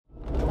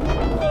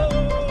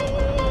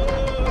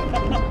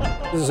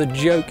There's a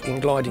joke in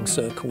gliding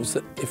circles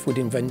that if we'd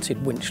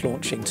invented winch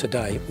launching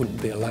today, it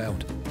wouldn't be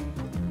allowed.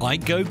 I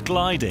go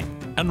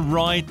gliding and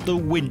ride the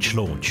winch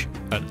launch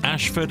at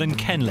Ashford and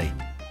Kenley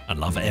and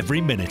love every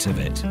minute of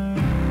it.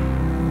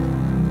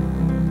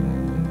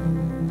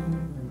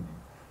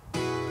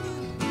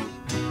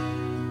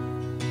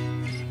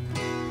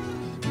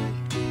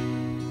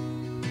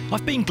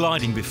 I've been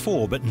gliding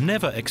before but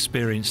never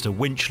experienced a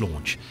winch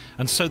launch,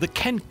 and so the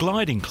Kent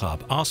Gliding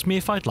Club asked me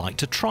if I'd like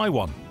to try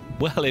one.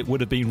 Well, it would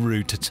have been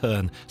rude to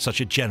turn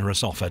such a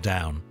generous offer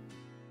down.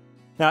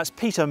 Now it's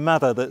Peter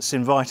Mather that's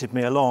invited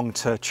me along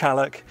to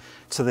Challock,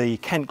 to the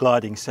Kent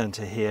Gliding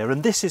Centre here,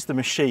 and this is the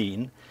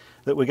machine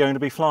that we're going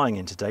to be flying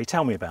in today.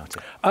 Tell me about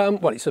it.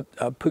 Well, it's a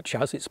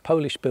Puchaz. It's a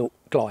Polish-built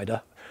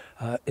glider.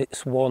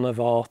 It's one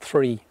of our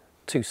 3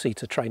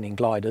 two-seater training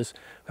gliders.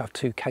 We have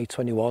 2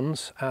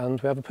 K21s and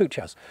we have a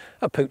Puchaz.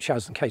 A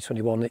Puchaz and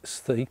K21,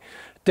 it's the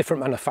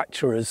different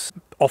manufacturers'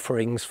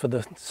 offerings for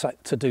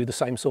to do the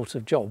same sort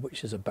of job,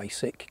 which is a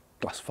basic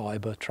glass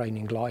fibre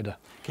training glider.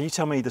 Can you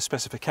tell me the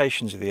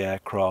specifications of the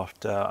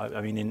aircraft?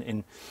 I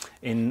mean,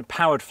 in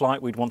powered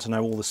flight, we'd want to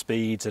know all the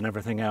speeds and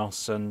everything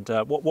else. And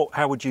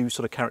how would you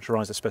sort of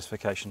characterise the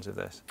specifications of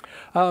this?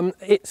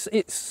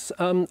 It's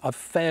a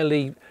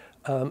fairly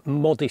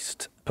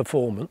modest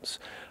performance.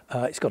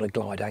 It's got a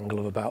glide angle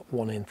of about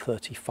 1 in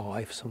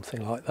 35,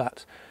 something like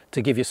that.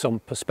 To give you some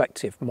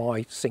perspective,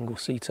 my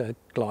single-seater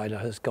glider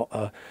has got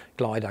a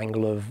glide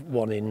angle of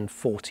 1 in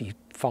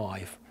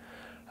 45.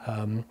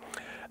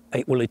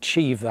 It will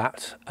achieve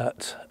that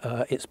at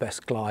its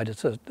best glide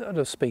at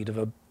a speed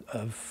of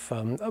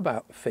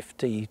about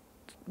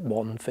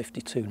 51,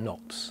 52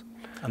 knots.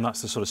 And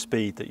that's the sort of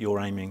speed that you're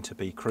aiming to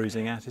be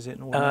cruising at, is it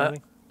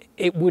normally?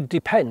 It would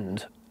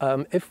depend.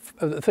 If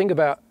the thing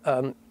about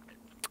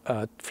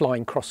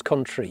flying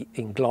cross-country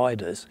in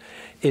gliders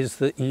is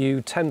that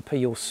you temper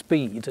your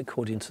speed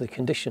according to the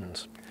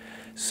conditions.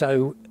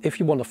 So if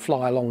you want to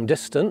fly a long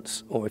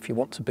distance, or if you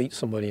want to beat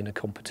somebody in a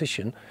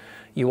competition,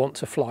 you want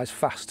to fly as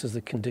fast as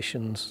the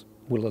conditions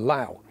will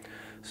allow.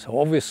 So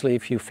obviously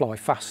if you fly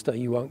faster,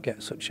 you won't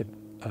get such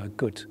a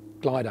good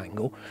glide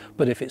angle,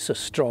 but if it's a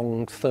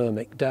strong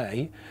thermic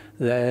day,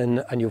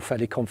 then, and you're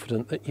fairly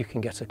confident that you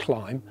can get a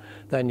climb,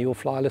 then you'll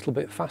fly a little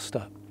bit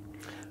faster.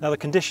 Now the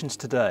conditions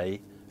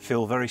today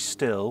feel very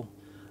still,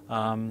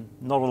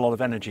 not a lot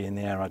of energy in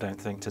the air I don't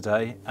think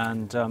today,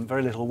 and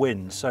very little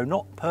wind, so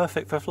not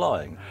perfect for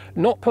flying.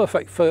 Not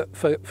perfect for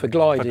gliding. For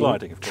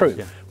gliding, of course.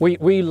 True. Yeah.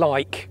 We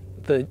like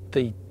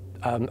the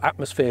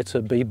atmosphere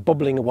to be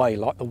bubbling away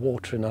like the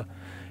water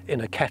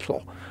in a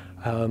kettle,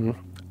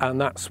 and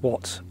that's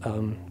what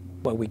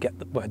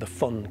where the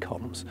fun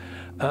comes.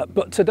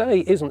 But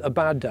today isn't a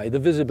bad day. The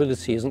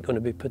visibility isn't going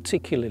to be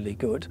particularly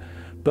good,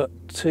 but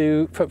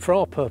for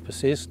our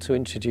purposes, to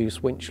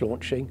introduce winch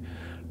launching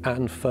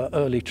and for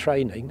early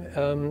training,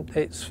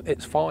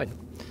 it's fine.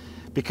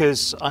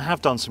 Because I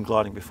have done some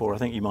gliding before, I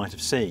think you might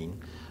have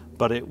seen,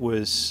 but it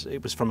was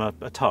from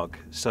a tug,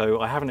 so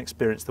I haven't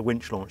experienced the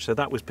winch launch, so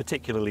that was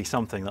particularly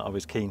something that I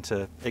was keen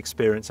to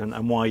experience,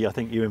 and why I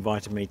think you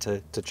invited me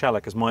to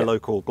Challock as my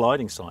local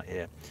gliding site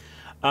here.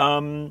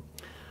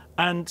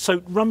 And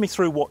so run me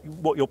through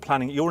what you're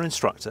planning. You're an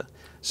instructor,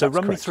 so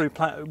run me through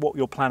what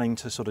you're planning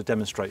to sort of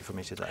demonstrate for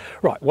me today.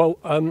 Right, well,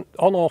 on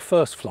our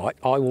first flight,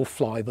 I will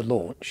fly the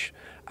launch,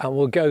 and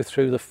we'll go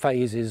through the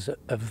phases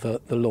of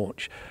the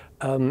launch.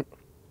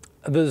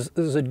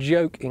 There's a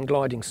joke in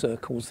gliding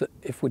circles that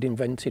if we'd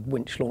invented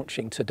winch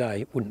launching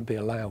today, it wouldn't be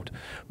allowed.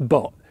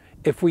 But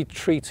if we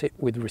treat it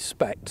with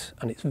respect,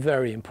 and it's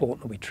very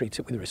important that we treat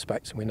it with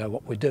respect and we know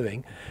what we're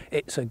doing,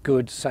 it's a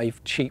good,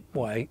 safe, cheap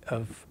way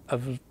of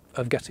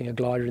getting a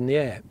glider in the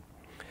air.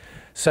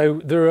 So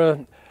there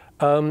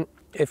are,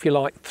 if you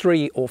like,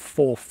 3 or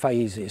 4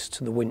 phases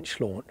to the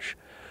winch launch.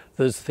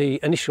 There's the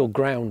initial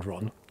ground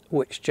run,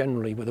 which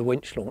generally with a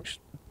winch launch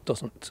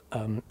doesn't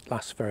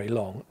last very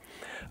long.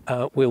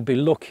 We'll be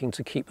looking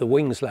to keep the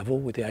wings level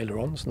with the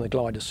ailerons and the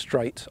glider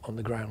straight on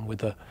the ground with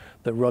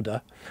the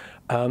rudder.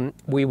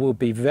 We will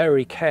be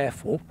very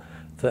careful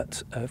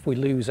that if we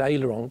lose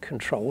aileron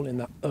control in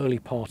that early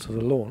part of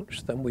the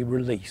launch, then we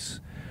release.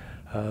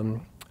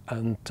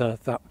 And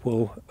that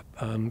will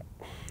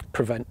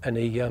prevent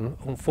any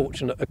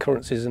unfortunate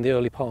occurrences in the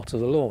early part of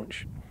the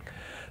launch.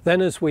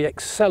 Then as we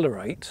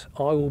accelerate,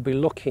 I will be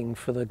looking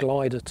for the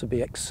glider to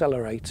be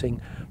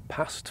accelerating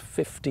past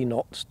 50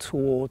 knots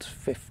towards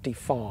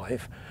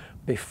 55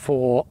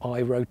 before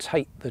I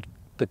rotate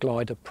the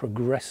glider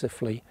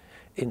progressively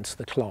into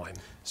the climb.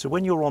 So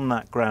when you're on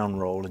that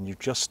ground roll and you've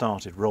just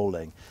started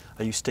rolling,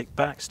 are you stick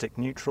back, stick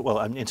neutral? Well,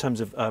 in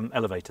terms of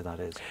elevator, that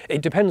is.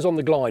 It depends on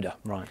the glider.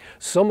 Right.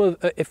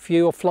 If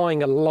you're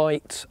flying a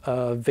light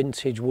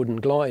vintage wooden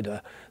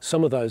glider,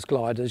 some of those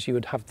gliders you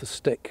would have the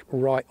stick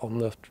right on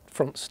the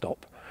front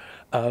stop.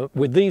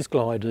 With these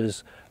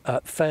gliders,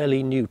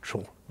 fairly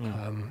neutral.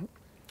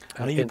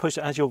 And are you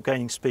as you're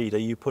gaining speed, are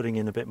you putting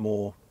in a bit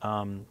more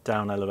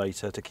down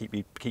elevator to keep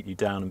you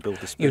down and build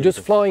the speed? You're just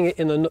flying it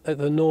in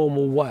the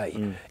normal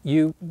way.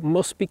 You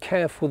must be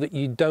careful that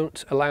you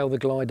don't allow the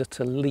glider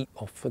to leap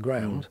off the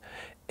ground.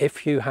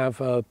 If you have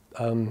a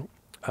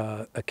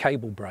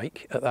cable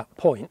brake at that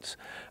point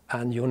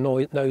and your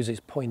nose is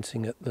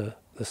pointing at the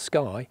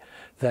sky,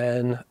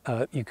 then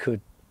you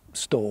could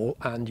stall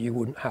and you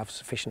wouldn't have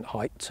sufficient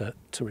height to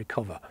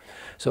recover.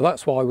 So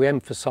that's why we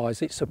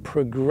emphasise it's a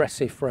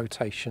progressive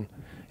rotation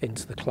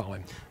into the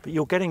climb. But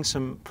you're getting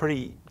some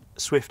pretty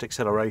swift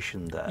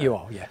acceleration there. You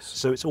are, yes.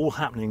 So it's all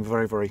happening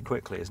very, very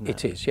quickly, isn't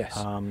it? It is, yes.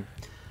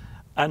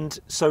 And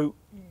so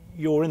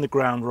you're in the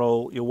ground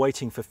roll, you're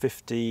waiting for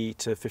 50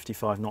 to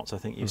 55 knots, I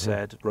think you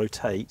said,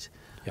 rotate.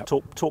 Yep.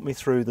 Talk me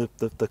through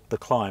the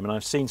climb, and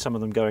I've seen some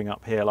of them going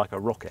up here like a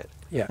rocket.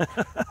 Yeah.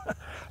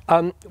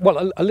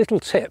 Well, a little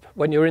tip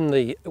when you're in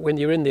the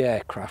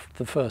aircraft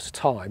the first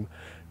time,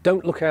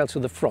 don't look out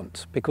of the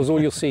front because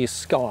all you'll see is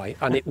sky,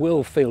 and it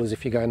will feel as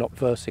if you're going up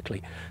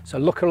vertically. So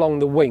look along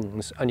the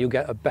wings, and you'll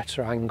get a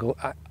better angle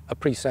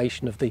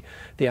appreciation of the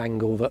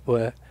angle that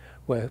we're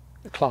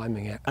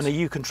climbing at. And are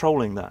you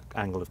controlling that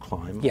angle of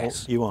climb?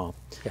 Yes. You are?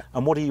 Yeah.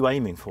 And what are you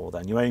aiming for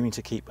then? You're aiming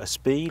to keep a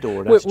speed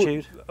or an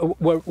altitude?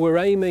 We're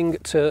aiming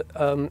to...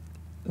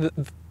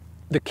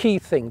 the key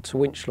thing to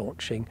winch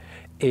launching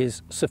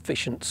is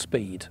sufficient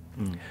speed.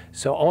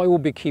 So I will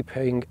be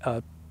keeping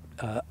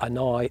an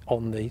eye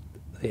on the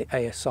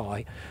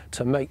ASI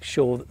to make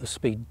sure that the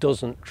speed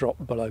doesn't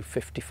drop below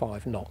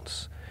 55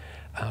 knots.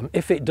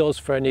 If it does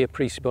for any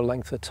appreciable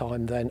length of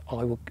time, then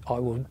I will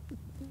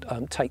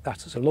take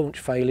that as a launch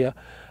failure,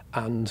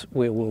 and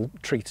we will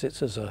treat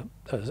it as a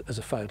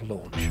failed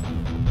launch.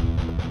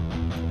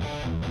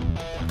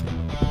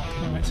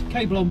 Right,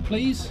 cable on,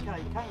 please.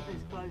 Okay, canopy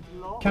is closed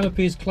and locked.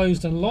 Canopy is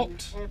closed and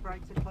locked. Air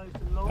brakes are closed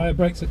and locked. Air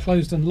brakes are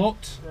closed and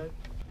locked.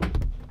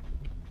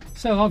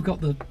 So I've got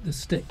the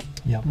stick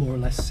more or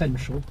less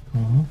central.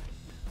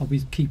 I'll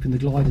be keeping the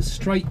glider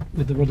straight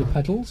with the rudder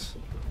pedals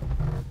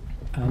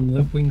and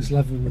the wings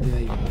level with the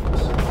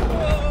ailerons.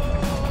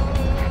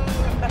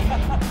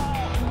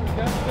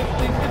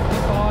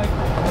 55.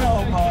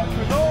 Oh my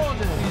lord!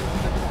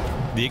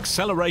 The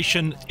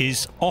acceleration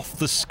is off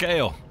the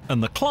scale,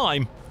 and the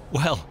climb,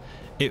 well,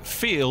 it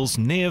feels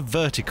near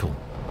vertical.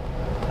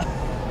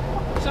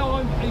 So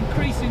I'm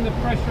increasing the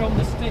pressure on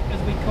the stick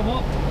as we come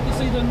up. You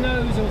see the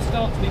nose will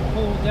start to be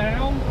pulled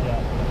down.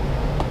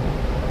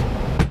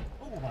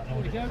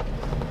 There we go.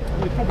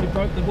 We probably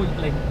broke the weak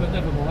link, but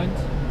never mind.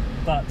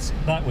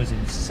 That was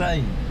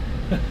insane.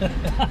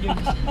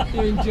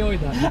 You enjoy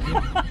that,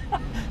 didn't you?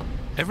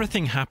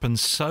 Everything happens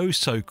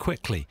so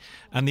quickly,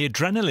 and the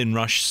adrenaline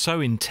rush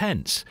so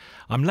intense,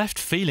 I'm left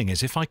feeling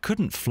as if I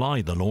couldn't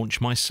fly the launch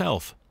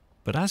myself.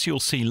 But as you'll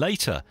see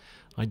later,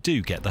 I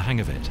do get the hang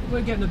of it.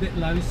 We're getting a bit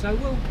low, so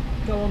we'll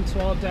go on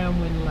to our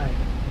downwind leg.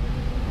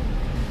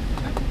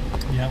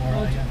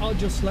 Yeah, I'll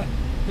just let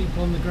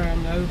people on the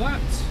ground know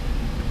that.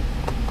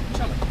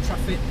 Charlie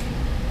traffic,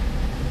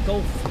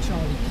 Golf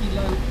Charlie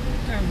Kilo,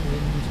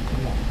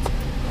 downwind right.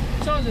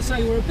 So as I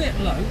say, we're a bit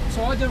low,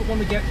 so I don't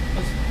want to get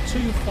us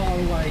too far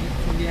away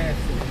from the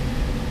airfield.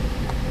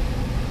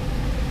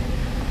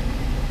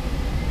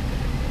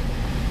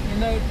 You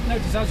know,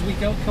 notice as we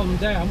come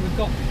down, we've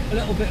got a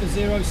little bit of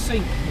zero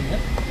sink here.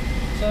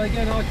 So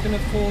again, I can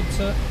afford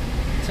to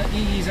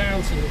ease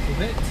out a little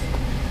bit.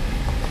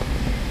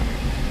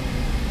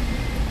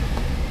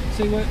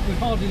 See, we've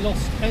hardly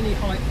lost any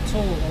height at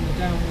all on the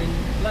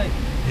downwind leg.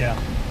 Yeah.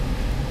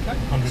 Okay.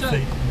 100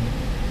 feet.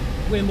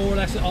 We're more or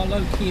less at our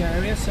low key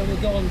area, so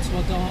we'll go on to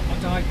our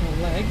diagonal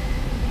leg.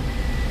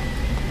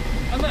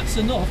 And that's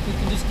enough, we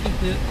can just keep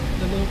the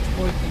launch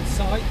point in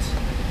sight.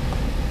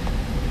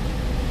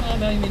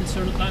 I'm aiming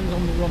to land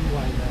on the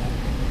runway there.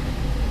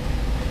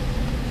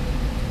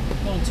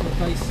 Onto the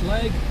base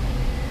leg.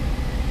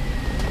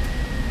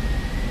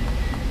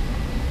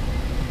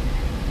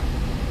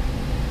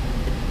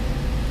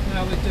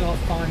 Now we do our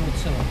final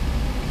turn.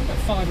 At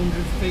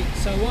 500 feet,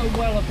 so we're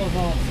well above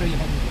our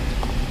 300.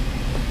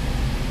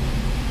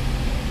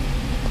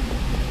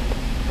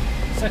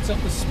 Set up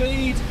the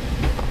speed.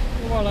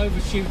 We're well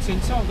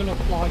overshooting, so I'm going to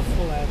apply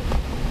full air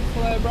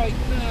brake.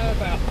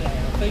 About there,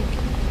 I think.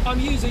 I'm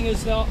using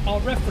as our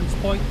reference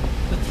point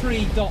the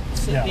 3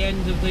 dots at the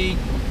end of the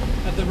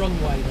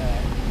runway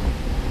there.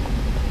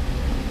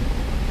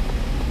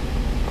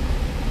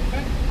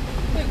 Okay.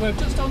 I think we're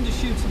just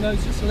undershooting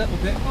those just a little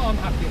bit, but I'm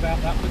happy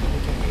about that. We're going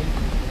to get in.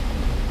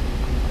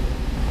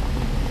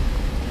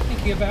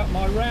 Thinking about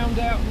my round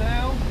out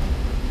now.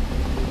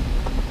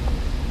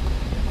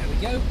 There we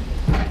go.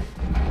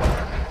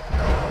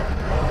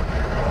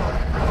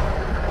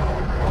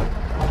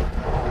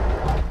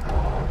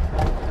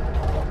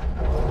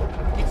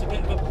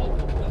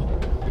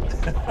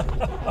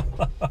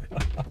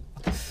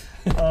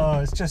 Oh,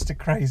 it's just a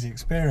crazy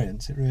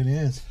experience, it really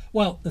is.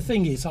 Well, the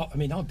thing is, I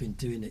mean, I've been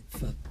doing it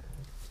for the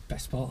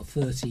best part of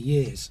 30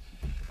 years.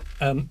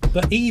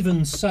 But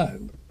even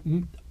so,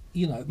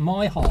 you know,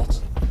 my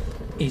heart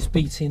is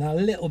beating a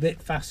little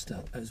bit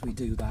faster as we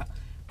do that.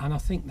 And I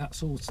think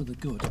that's all to the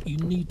good. You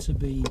need to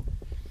be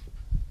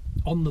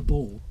on the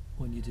ball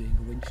when you're doing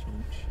a winch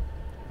launch.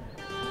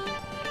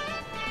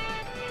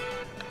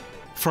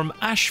 From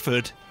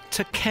Ashford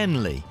to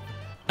Kenley,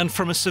 and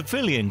from a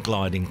civilian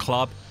gliding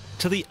club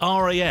to the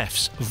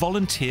RAF's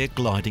Volunteer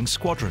Gliding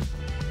Squadron.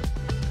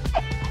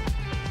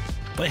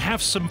 They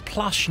have some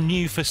plush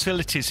new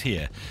facilities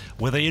here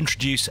where they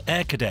introduce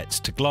air cadets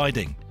to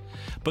gliding.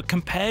 But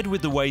compared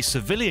with the way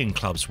civilian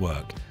clubs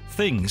work,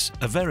 things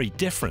are very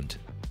different.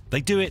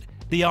 They do it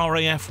the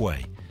RAF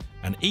way,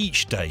 and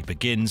each day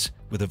begins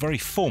with a very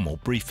formal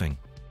briefing.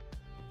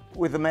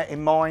 With the Met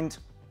in mind,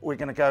 we're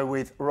going to go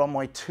with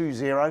runway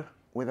 20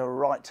 with a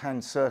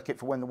right-hand circuit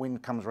for when the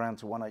wind comes around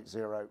to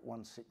 180,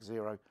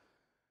 160.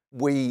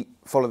 We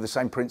follow the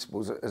same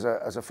principles as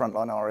a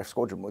frontline RAF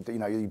squadron would. You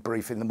know, you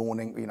brief in the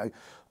morning, you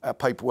know,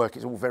 paperwork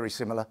is all very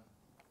similar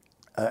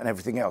and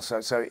everything else.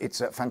 So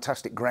it's a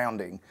fantastic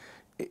grounding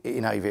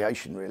in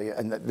aviation, really,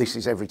 and this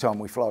is every time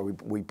we fly,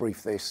 we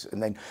brief this,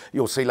 and then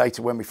you'll see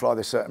later when we fly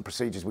there's certain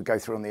procedures we go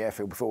through on the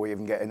airfield before we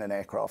even get in an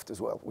aircraft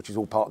as well, which is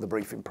all part of the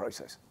briefing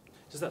process.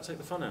 Does that take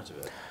the fun out of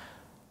it?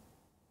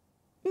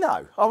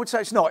 No, I would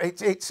say it's not.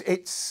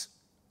 It's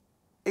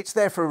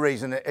there for a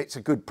reason. It's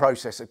a good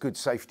process, a good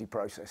safety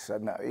process. So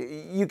no,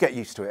 you get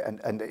used to it,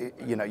 and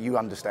you know, you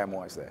understand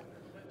why it's there.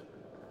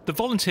 The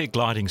Volunteer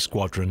Gliding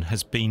Squadron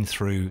has been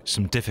through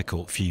some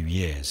difficult few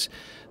years.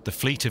 The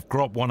fleet of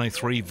Grob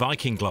 103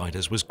 Viking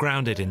gliders was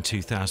grounded in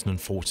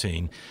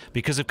 2014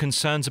 because of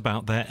concerns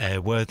about their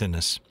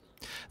airworthiness.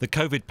 The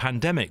COVID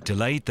pandemic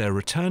delayed their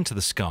return to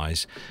the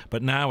skies,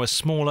 but now a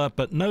smaller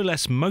but no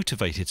less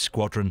motivated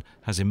squadron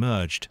has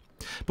emerged.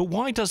 But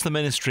why does the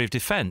Ministry of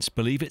Defence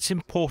believe it's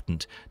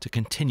important to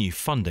continue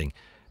funding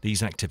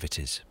these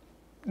activities?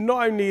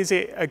 Not only is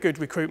it a good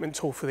recruitment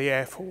tool for the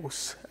Air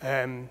Force,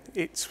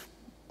 it's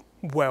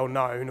well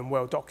known and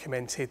well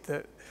documented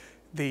that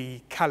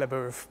the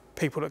calibre of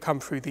people that come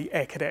through the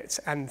Air Cadets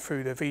and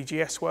through the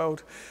VGS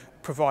world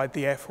provide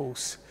the Air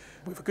Force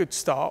with a good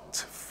start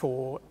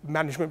for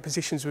management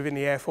positions within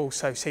the Air Force,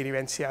 so senior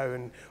NCO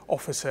and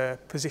officer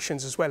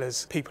positions, as well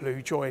as people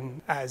who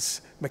join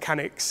as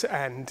mechanics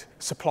and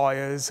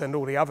suppliers and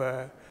all the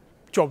other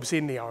jobs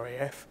in the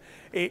RAF.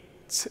 It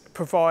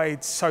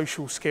provides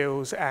social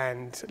skills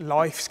and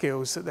life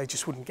skills that they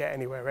just wouldn't get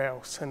anywhere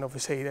else, and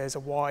obviously there's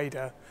a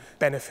wider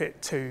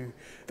benefit to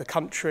the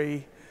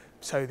country,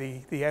 so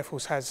the Air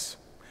Force has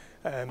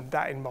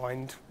that in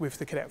mind with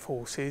the cadet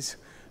forces.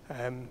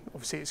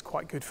 Obviously it's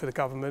quite good for the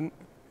government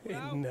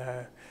in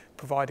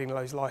providing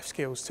those life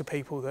skills to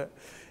people that,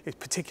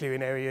 particularly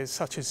in areas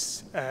such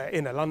as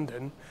inner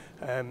London,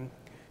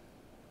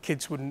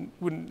 kids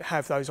wouldn't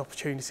have those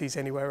opportunities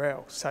anywhere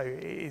else. So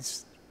it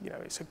is, you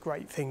know, it's a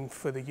great thing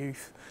for the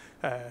youth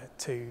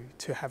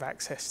to have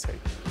access to.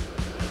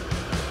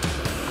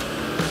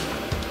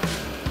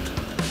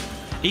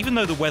 Even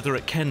though the weather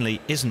at Kenley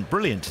isn't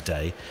brilliant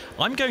today,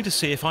 I'm going to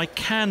see if I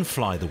can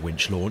fly the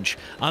winch launch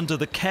under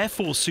the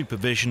careful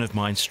supervision of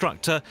my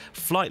instructor,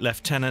 Flight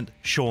Lieutenant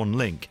Sean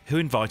Link, who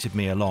invited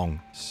me along.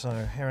 So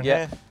here and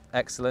yeah, here.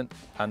 Excellent.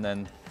 And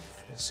then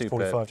super.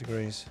 45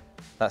 degrees.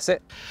 That's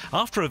it.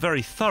 After a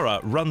very thorough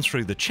run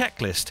through the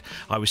checklist,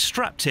 I was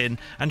strapped in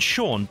and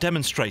Sean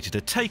demonstrated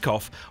a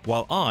takeoff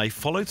while I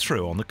followed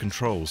through on the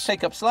controls.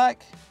 Take up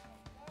slack.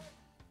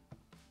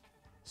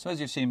 So as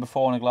you've seen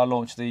before on a glide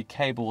launch, the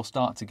cable will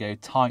start to go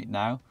tight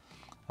now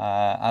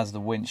as the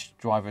winch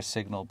driver is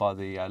signalled by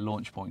the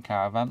launch point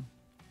caravan.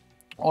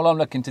 All I'm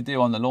looking to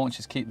do on the launch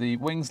is keep the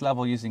wings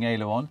level using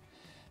aileron,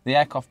 the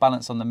aircraft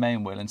balance on the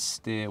main wheel and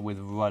steer with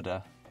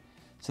rudder.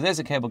 So there's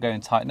the cable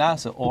going tight now,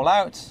 so all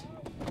out.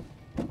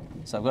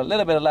 So I've got a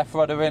little bit of left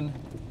rudder in.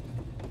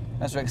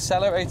 As we're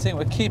accelerating,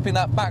 we're keeping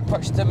that back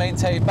pressure to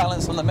maintain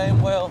balance on the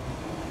main wheel.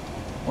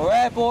 We're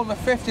airborne, we're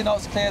 50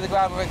 knots clear of the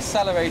ground, we're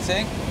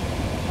accelerating.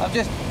 I'm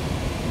just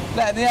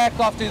letting the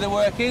aircraft do the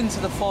work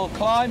into the full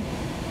climb.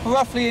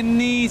 Roughly your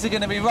knees are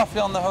going to be roughly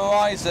on the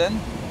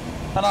horizon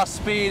and our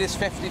speed is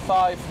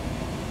 55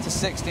 to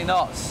 60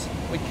 knots.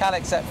 We can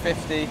accept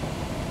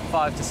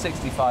 55 to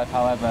 65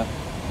 however.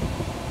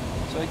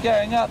 So we're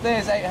going up,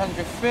 there's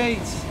 800 feet.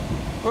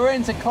 We're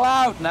into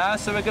cloud now,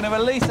 so we're going to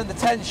release the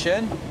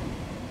tension.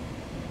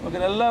 We're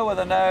going to lower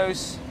the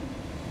nose,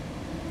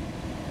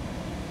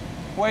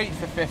 wait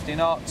for 50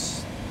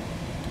 knots.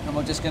 And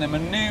we're just going to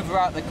manoeuvre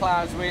out the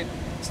clouds. We're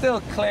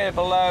still clear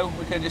below.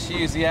 We can just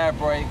use the air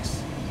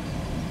brakes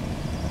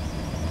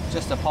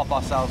just to pop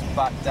ourselves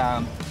back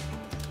down.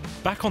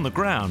 Back on the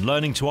ground,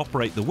 learning to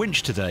operate the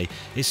winch today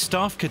is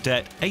Staff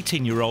Cadet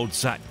 18-year-old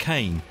Zach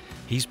Kane.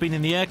 He's been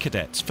in the Air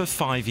Cadets for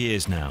 5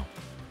 years now.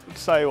 I'd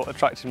say what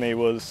attracted me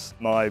was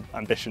my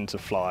ambition to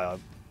fly. I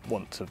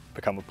want to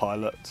become a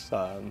pilot,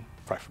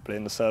 preferably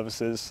in the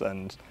services,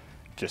 and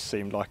just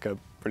seemed like a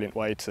brilliant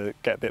way to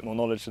get a bit more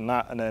knowledge than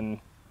that, and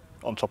then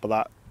on top of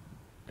that,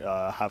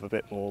 have a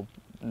bit more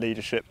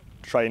leadership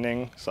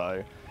training.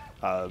 So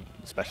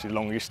especially the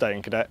longer you stay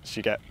in cadets,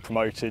 you get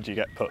promoted, you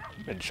get put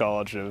in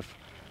charge of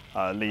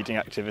leading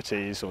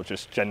activities or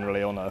just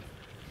generally on a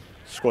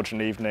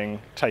squadron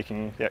evening,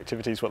 taking the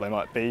activities, what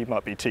they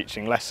might be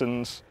teaching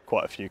lessons.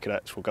 Quite a few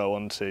cadets will go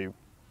on to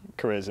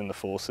careers in the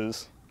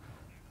forces.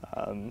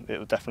 It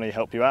will definitely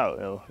help you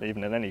out,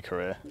 even in any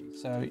career.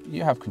 So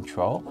you have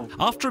control.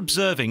 After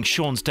observing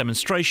Sean's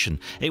demonstration,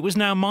 it was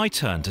now my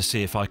turn to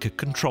see if I could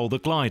control the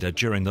glider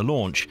during the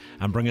launch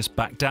and bring us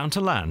back down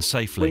to land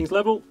safely. Wings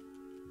level.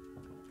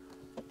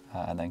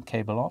 And then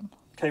cable on.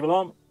 Cable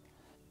on.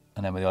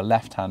 And then with your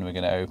left hand, we're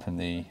going to open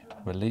the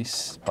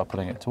release by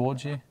pulling it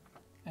towards you.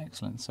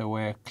 Excellent. So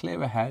we're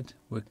clear ahead,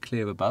 we're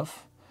clear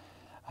above.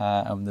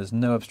 And there's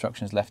no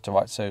obstructions left to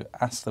right, so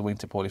ask the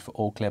wingtip orderly for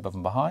all clear above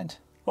and behind.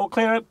 All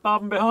clear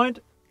above and behind.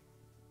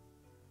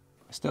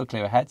 Still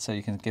clear ahead, so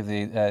you can give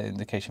the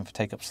indication for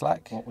take up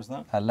slack. What was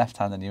that? Left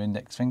hand and your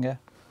index finger.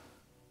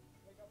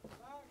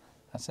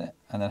 That's it.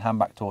 And then hand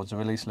back towards the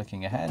release,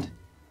 looking ahead.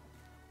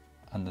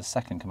 And the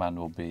second command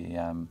will be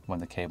when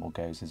the cable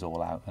goes is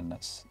all out, and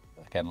that's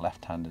again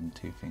left hand and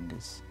 2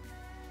 fingers.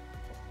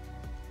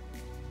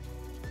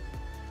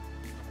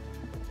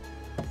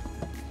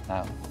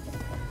 Now,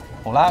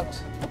 all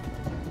out.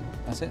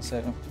 That's it.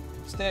 So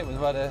steer it with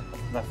rudder.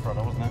 Left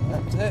rudder, wasn't it?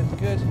 That's it.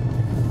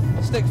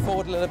 Good. Stick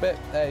forward a little bit.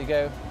 There you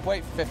go.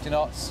 Wait for 50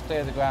 knots.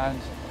 Clear the ground.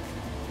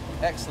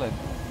 Excellent.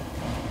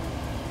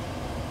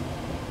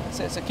 That's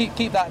it. So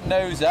keep that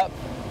nose up,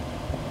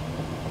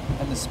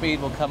 and the speed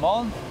will come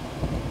on.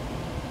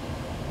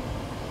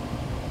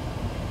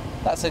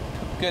 That's a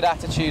good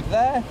attitude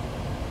there.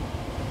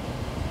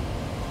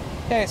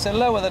 Okay, so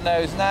lower the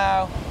nose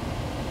now,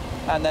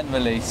 and then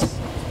release.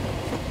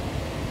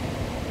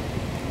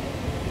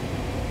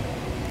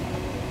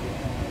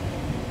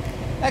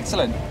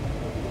 Excellent.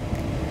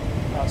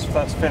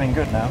 That's feeling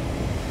good now.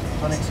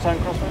 Do I need to turn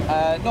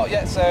crosswind? Not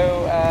yet,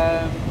 so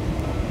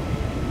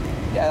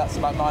yeah, that's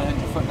about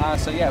 900 foot now,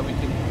 so yeah, we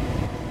can,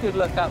 good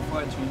look out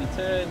for entering the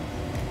turn.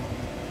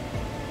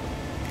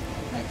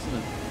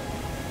 Excellent.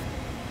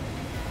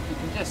 You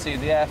can just see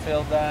the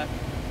airfield there,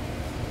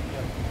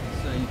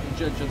 so you can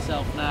judge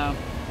yourself now.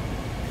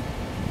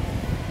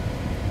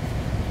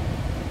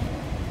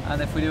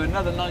 And if we do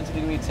another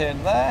 90-degree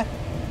turn there.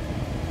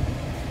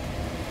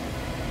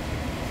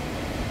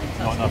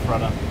 Not enough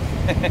rudder.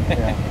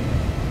 Yeah.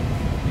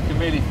 You can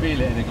really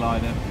feel it in a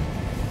glider.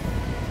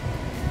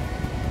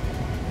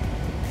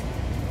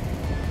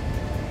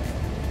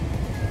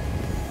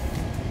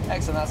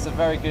 Excellent, that's a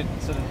very good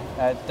sort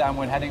of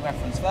downwind heading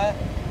reference there.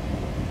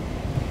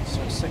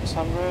 So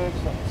 600,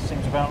 that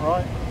seems about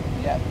right.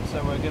 Yep,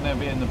 so we're going to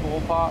be in the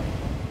ballpark.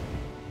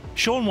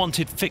 Sean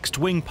wanted fixed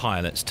wing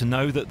pilots to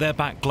know that they're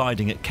back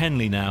gliding at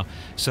Kenley now,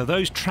 so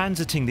those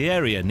transiting the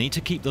area need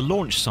to keep the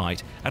launch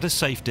site at a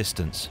safe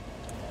distance.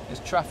 There's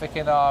traffic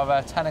in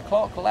our 10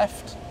 o'clock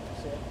left.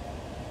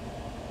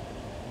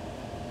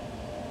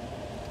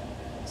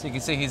 So you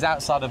can see he's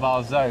outside of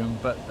our zone,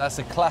 but that's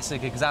a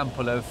classic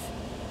example of,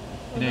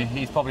 you know,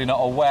 he's probably not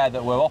aware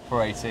that we're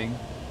operating,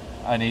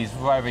 and he's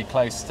very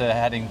close to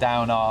heading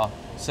down our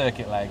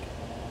circuit leg.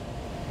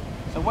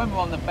 So when we're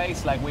on the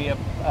base leg, we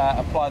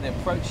apply the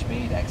approach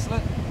speed.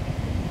 Excellent.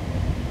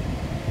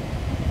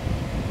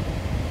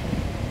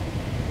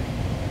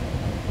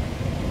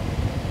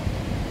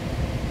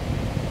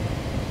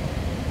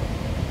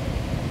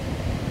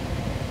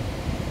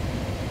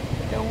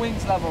 Go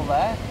wings level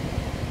there.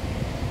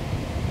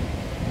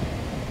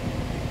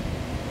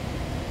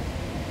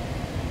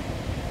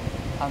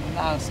 And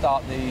now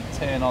start the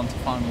turn on to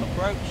final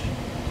approach.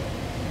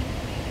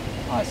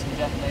 Nice and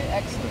gently,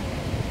 excellent.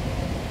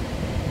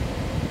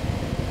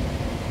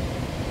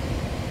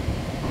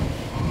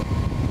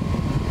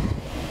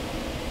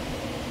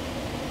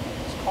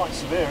 It's quite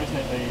severe, isn't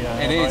it?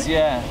 It is,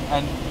 yeah.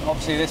 And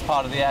obviously this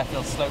part of the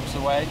airfield slopes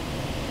away.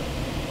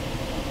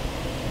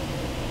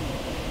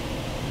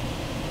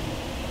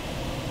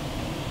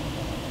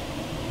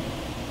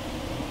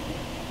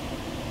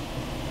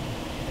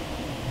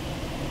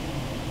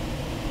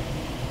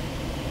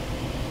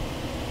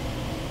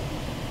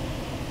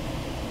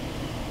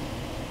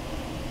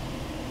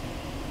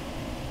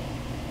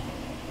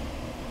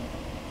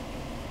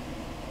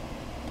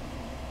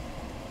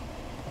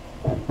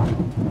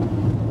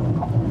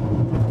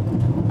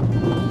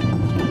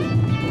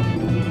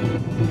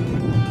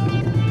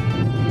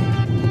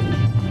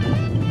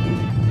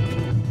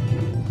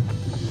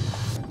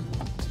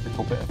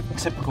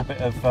 Typical bit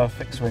of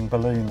fixed wing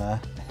balloon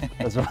there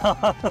as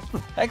well.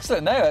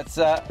 Excellent. No, it's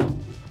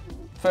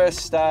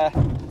first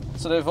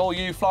sort of all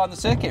you fly on the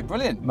circuit.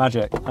 Brilliant.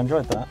 Magic. I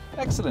enjoyed that.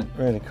 Excellent.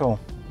 Really cool.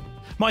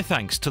 My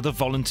thanks to the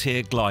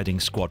Volunteer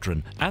Gliding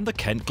Squadron and the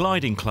Kent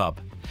Gliding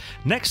Club.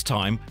 Next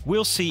time,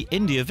 we'll see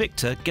India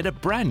Victor get a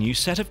brand new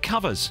set of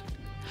covers.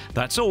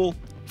 That's all.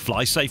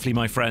 Fly safely,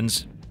 my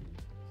friends.